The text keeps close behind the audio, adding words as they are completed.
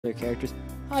Their characters.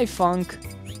 Hi, Funk.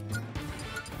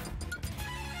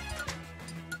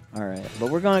 Alright, but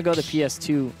we're going to go to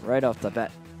PS2 right off the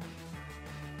bat.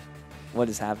 What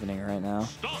is happening right now?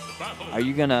 Are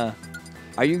you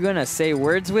gonna say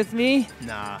words with me?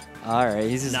 Nah. Alright,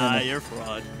 he's just gonna... you're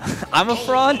fraud. I'm a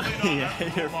fraud?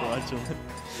 Yeah, you're fraudulent.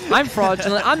 I'm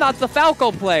fraudulent. I'm not the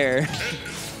Falco player.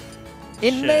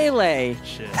 In Shit. Melee.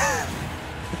 Shit.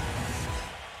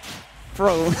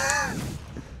 Bro.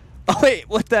 Oh, wait,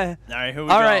 what the? Alright, here we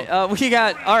go. Alright, we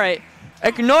got... Alright.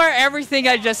 Ignore everything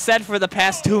I just said for the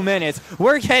past 2 minutes.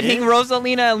 We're getting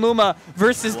Rosalina and Luma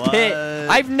versus Pit.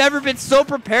 I've never been so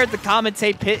prepared to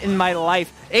commentate Pit in my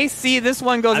life. AC, this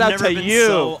one goes out to you. I've never been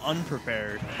so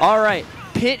unprepared. Alright,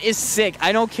 Pit is sick.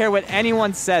 I don't care what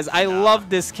anyone says. I love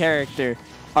this character.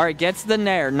 Alright, gets the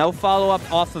Nair. No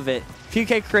follow-up off of it.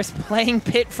 PK Chris playing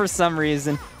Pit for some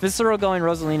reason. Visceral going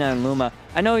Rosalina and Luma.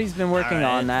 I know he's been working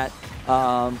on that.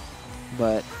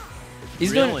 But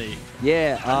he's doing...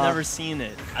 Yeah. I've never seen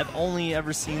it. I've only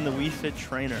ever seen the Wii Fit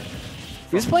trainer.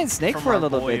 He was playing Snake for a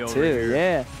little bit too. Here.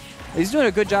 Yeah. He's doing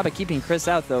a good job at keeping Chris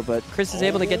out though, but Chris is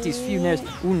able to get these few nairs.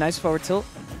 Ooh, nice forward tilt.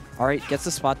 All right, gets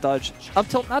the spot dodge. Up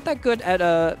tilt, not that good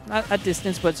at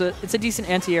distance, but it's a decent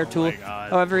anti-air tool.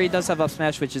 However, he does have up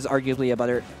smash, which is arguably a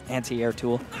better anti-air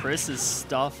tool. Chris is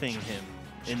stuffing him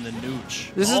in the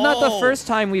nooch. This is not the first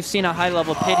time we've seen a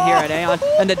high-level Pit here at AON.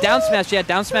 And the down smash, yeah,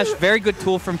 down smash, very good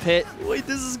tool from Pit. Wait,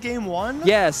 this is game 1?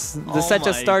 Yes, the set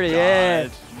just started. God. Yeah.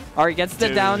 All right, gets the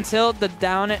down tilt, the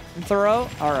down throw.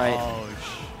 All right.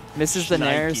 Misses the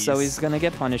nair, so he's going to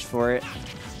get punished for it.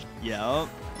 Yep.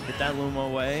 Get that Luma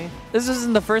away. This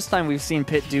isn't the first time we've seen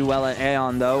Pit do well at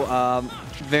AON, though.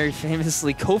 Very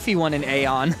famously, Kofi won an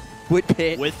AON with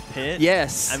Pit. With Pit?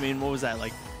 Yes. I mean, what was that,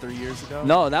 like 3 years ago?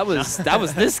 No, that was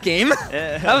this game.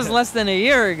 That was less than a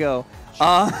year ago.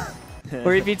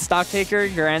 Where he beat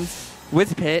Stocktaker Grand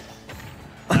with Pit.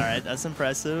 All right, that's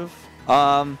impressive.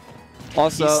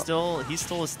 Also, he's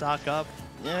still a stock up.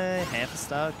 Yeah, half a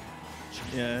stock.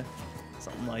 Yeah,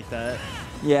 something like that.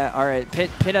 Yeah, all right. Pit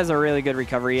has a really good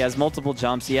recovery. He has multiple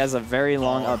jumps. He has a very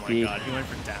long up B. Oh my god, he went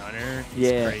for down air. He's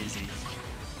crazy.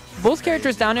 Both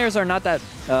characters' down airs are not that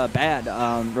bad.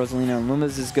 Rosalina and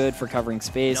Luma's is good for covering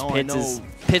space. No,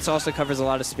 Pit's also covers a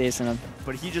lot of space in him.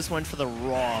 But he just went for the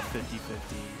raw 50-50.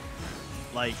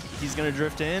 Like, he's going to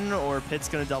drift in, or Pit's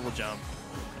going to double jump.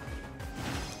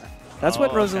 That's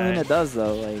what Rosalina does,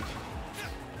 though. Like,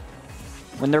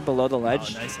 when they're below the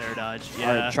ledge. Oh, nice air dodge. Yeah.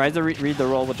 All right, tries to read the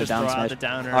roll with the down smash.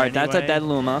 All right, that's a dead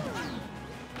Luma.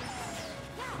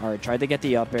 All right, tried to get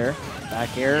the up air.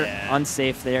 Back air,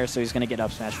 unsafe there, so he's going to get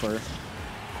up smash for her.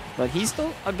 But he's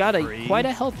still got quite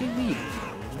a healthy lead.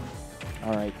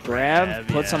 All right, grab,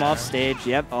 puts him off stage.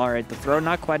 Yep, all right, the throw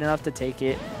not quite enough to take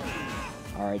it.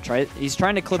 All right, he's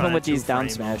trying to clip him with these down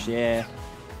smash, yeah.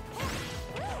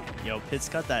 Yo, Pit's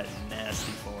got that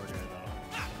nasty forward air,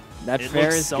 though. That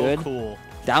fair is good. Cool.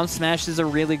 Down smash is a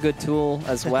really good tool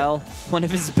as well. One of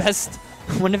his best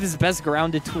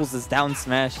grounded tools is down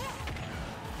smash.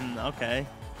 Okay.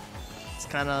 It's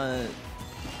kind of...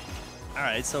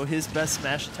 Alright, so his best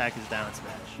smash attack is down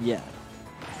smash. Yeah.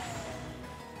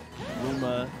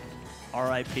 Luma,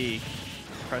 RIP.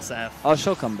 Press F. Oh,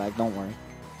 she'll come back, don't worry.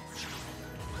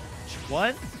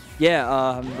 What?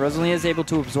 Yeah, Rosalina is able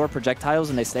to absorb projectiles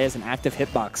and they stay as an active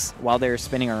hitbox while they're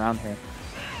spinning around her.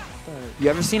 You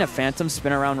ever seen a Phantom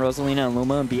spin around Rosalina and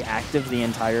Luma and be active the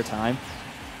entire time?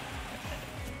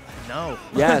 No.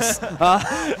 Yes.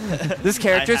 This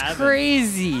character's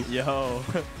crazy. Yo.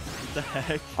 What the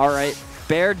heck? All right.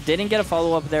 Bear didn't get a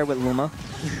follow-up there with Luma.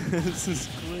 This is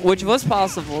crazy. Which was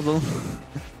possible, though.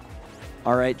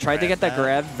 All right. Tried to get that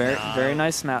grab. Very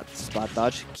nice spot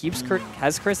dodge.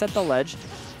 Has Chris at the ledge.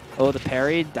 Oh, the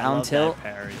parry. Down tilt.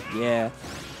 Parry. Yeah.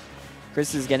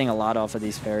 Chris is getting a lot off of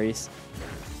these parries.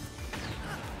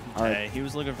 Okay, he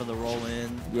was looking for the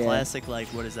roll-in. Yeah. Classic, like,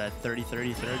 what is that,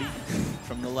 30-30-30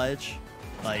 from the ledge?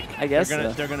 Like, I guess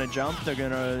they're gonna jump, they're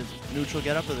gonna neutral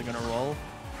get up, or they're gonna roll.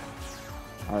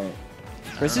 All right.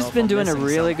 Chris has been doing a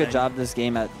really good job this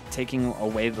game at taking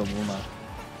away the Luma.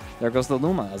 There goes the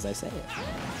Luma, as I say it.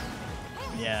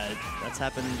 Yeah, that's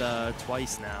happened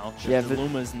twice now. Yeah, the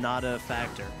Luma's not a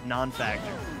factor,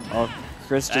 non-factor. Oh,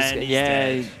 Chris just,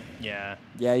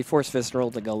 yeah, he forced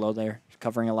Visceral to go low there,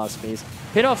 covering a lot of space.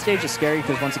 Hit off stage is scary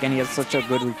because once again he has such a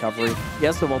good recovery. He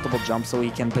has the multiple jumps so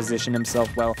he can position himself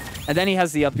well. And then he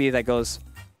has the up B that goes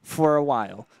for a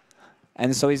while.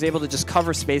 And so he's able to just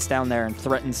cover space down there and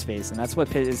threaten space. And that's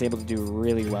what Pit is able to do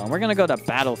really well. And we're going to go to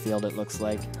Battlefield, it looks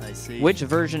like. I see. Which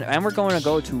version? And we're going to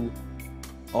go to...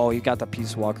 Oh, you got the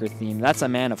Peace Walker theme. That's a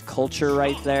man of culture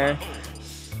right there.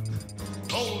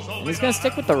 He's going to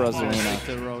stick with the Rosalina.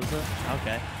 Stick to Rosa?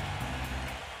 Okay.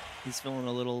 He's feeling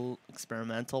a little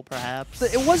experimental, perhaps.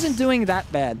 It wasn't doing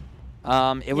that bad.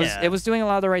 It was doing a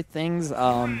lot of the right things,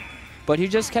 but he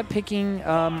just kept picking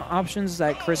options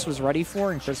that Chris was ready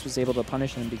for, and Chris was able to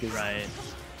punish him because... Right.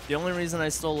 The only reason I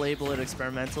still label it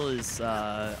experimental is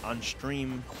on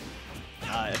stream,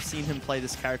 I've seen him play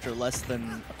this character less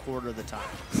than a quarter of the time.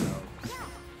 So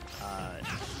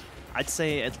I'd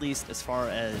say at least as far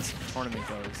as tournament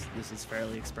goes, this is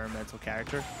fairly experimental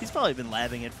character. He's probably been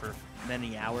labbing it for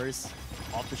many hours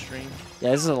off the stream.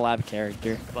 Yeah, this is a lab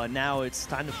character. But now it's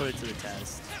time to put it to the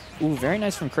test. Ooh, very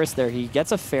nice from Chris there. He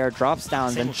gets a fair, drops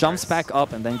down, then jumps back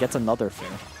up, and then gets another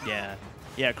fair. Yeah.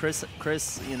 Yeah, Chris,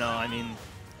 you know, I mean,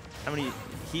 how many...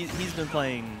 He's been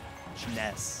playing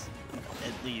Ness,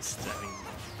 at least, I mean,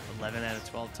 11 out of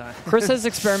 12 times. Chris has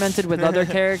experimented with other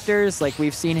characters. Like,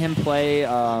 we've seen him play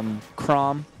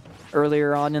Crom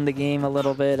earlier on in the game a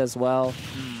little bit as well.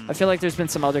 I feel like there's been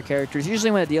some other characters. Usually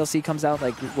when a DLC comes out,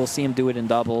 like, we'll see him do it in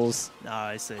doubles. Oh,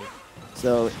 I see.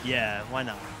 So... Yeah, why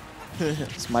not?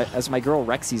 as my girl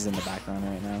Rexy's in the background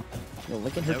right now. Yo,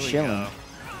 look at her chilling.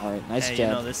 All right, nice jab. You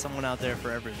know, there's someone out there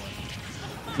for everyone.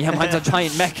 Yeah, mine's a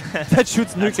giant mech that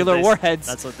shoots nuclear warheads.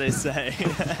 That's what they say.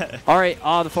 All right,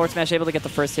 the forward smash able to get the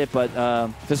first hit, but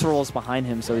Visceral is behind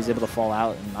him, so he's able to fall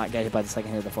out and not get hit by the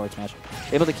second hit of the forward smash.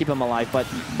 Able to keep him alive, but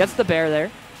gets the bear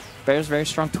there. Bear's very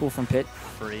strong tool from Pit.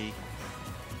 Free.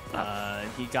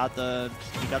 He got the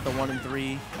 1 and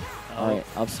 3. All right,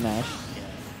 up smash. Yeah.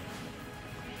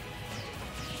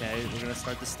 Okay, we're gonna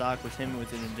start the stock with him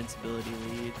with an invincibility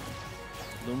lead.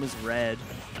 Luma's red.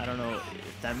 I don't know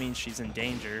if that means she's in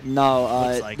danger. No,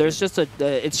 like there's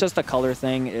it's just a color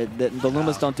thing. The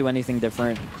Lumas don't do anything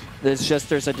different. There's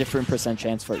a different %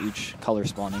 chance for each color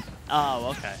spawning.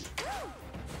 Oh, okay.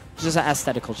 It's just an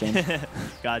aesthetical change.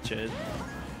 Gotcha.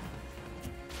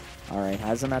 All right,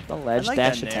 has him at the ledge, like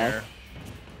dash attack.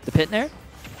 The pit nair?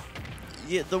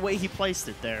 Yeah, the way he placed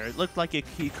it there, it looked like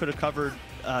he could have covered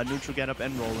neutral get up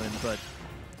and roll in, but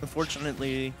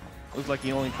unfortunately. Looked like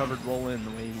he only covered roll in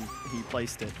the way he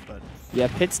placed it, but yeah,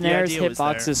 Pit's Nair's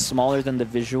hitbox is smaller than the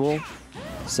visual,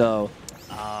 so.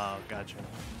 Oh, gotcha.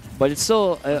 But it's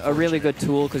still a really good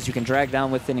tool because you can drag down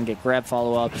with it and get grab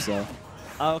follow up. So.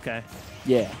 Oh, okay.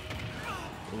 Yeah.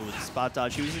 Ooh, the spot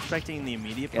dodge. He was expecting the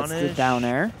immediate punish. Gets the down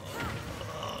air.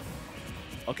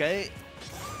 Okay.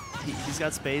 He's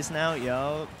got space now.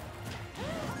 Yo.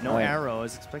 No arrow. I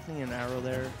was expecting an arrow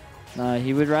there.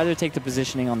 He would rather take the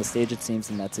positioning on the stage, it seems,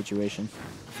 in that situation.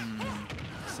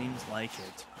 Seems like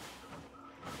it.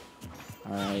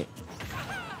 All right.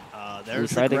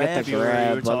 There's the grab you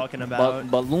were talking about.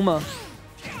 But Luma.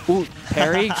 Ooh,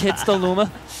 parry hits the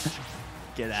Luma.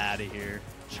 Get out of here.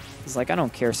 He's like, I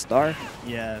don't care, Star.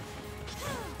 Yeah.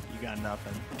 You got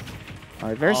nothing. All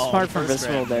right, very smart from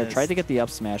Visceral there. Tried to get the up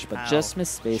smash, but just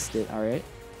misspaced it. All right.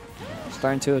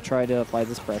 Starting to try to apply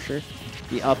this pressure.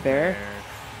 The up air.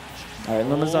 All right,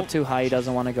 Luma's up too high. He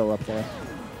doesn't want to go up there.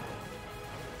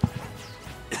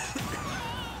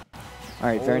 All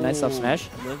right, very nice up smash.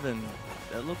 Living.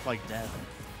 That looked like death.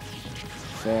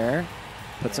 Fair.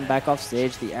 Puts him back off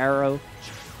stage. The arrow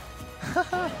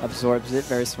absorbs it.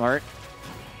 Very smart.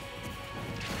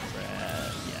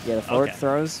 Yeah, the forward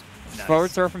throws. Nice.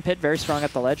 Forward throw from Pit. Very strong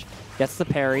at the ledge. Gets the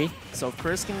parry. So if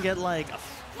Chris can get like a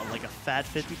fat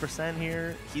 50%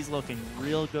 here, he's looking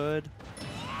real good.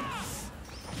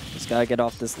 Just gotta get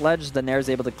off this ledge. The Nair's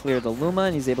able to clear the Luma,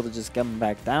 and he's able to just get him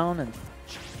back down and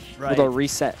able to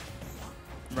reset.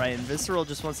 Right, and Visceral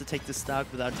just wants to take the stock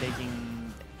without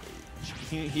taking...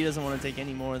 He doesn't want to take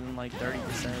any more than like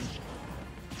 30%.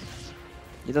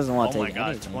 He doesn't want to take anything. Oh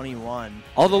my god, 21.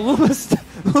 Oh,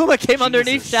 the Luma came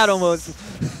underneath Shadow Mode.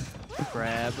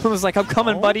 Grab. Luma's like, I'm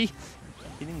coming, buddy.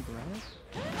 He didn't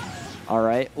grab? All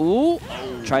right. Ooh.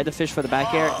 Tried to fish for the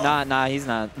back air. Nah, he's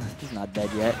not dead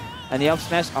yet. And the up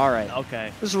smash, all right.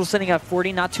 Okay. Visceral sitting at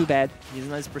 40, not too bad. He's a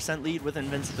nice % lead with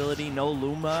invincibility, no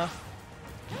Luma.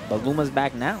 But Luma's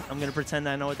back now. I'm going to pretend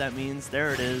I know what that means.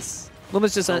 There it is.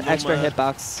 Luma's just an extra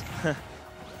hitbox.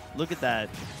 Look at that.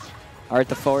 All right,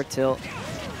 the forward tilt.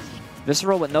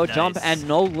 Visceral with no jump and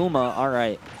no Luma. All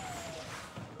right.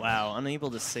 Wow,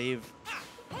 unable to save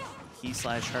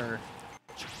he/her.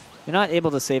 You're not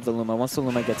able to save the Luma. Once the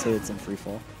Luma gets hit, it's in free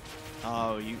fall.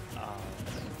 Oh, you...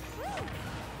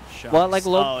 Well, like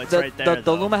it's right there,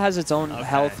 the Luma has its own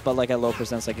health, but like at low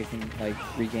percents, like it can like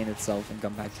regain itself and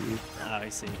come back to you. Oh, I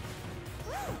see.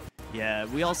 Yeah,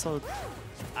 I saw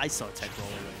tech roll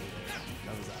away.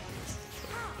 That was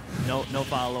obvious. No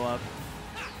follow up.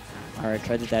 All right,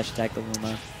 try to dash attack the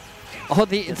Luma. Oh,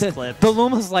 the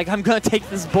Luma's like, I'm gonna take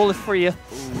this bullet for you.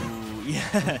 Ooh,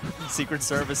 Yeah, Secret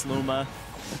Service Luma.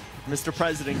 Mr.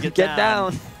 President, get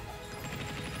down.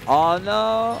 Oh, no.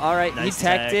 All right, nice he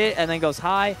teched it and then goes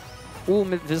high. Ooh,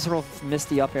 Visceral missed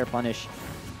the up air punish.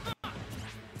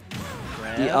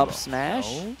 Grab. The up smash.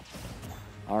 Oh.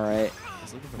 All right.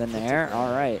 Then there.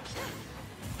 All right.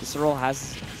 Visceral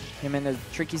has him in a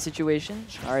tricky situation.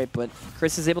 All right, but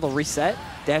Chris is able to reset.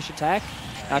 Dash attack.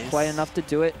 Nice. Not quite enough to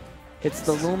do it. Hits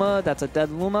the Luma. That's a dead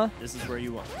Luma. This is where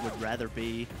you would rather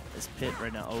be, this pit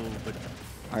right now. Oh, but...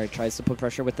 All right, tries to put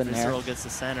pressure with the Nair. Visceral gets the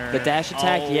center. The dash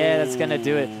attack, yeah, that's going to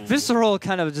do it. Visceral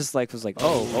kind of just like was like,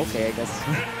 oh, okay, I guess.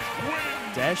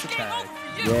 Dash attack.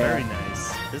 Yeah. Very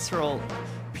nice. Visceral,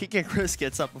 Peak and Chris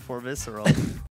gets up before Visceral.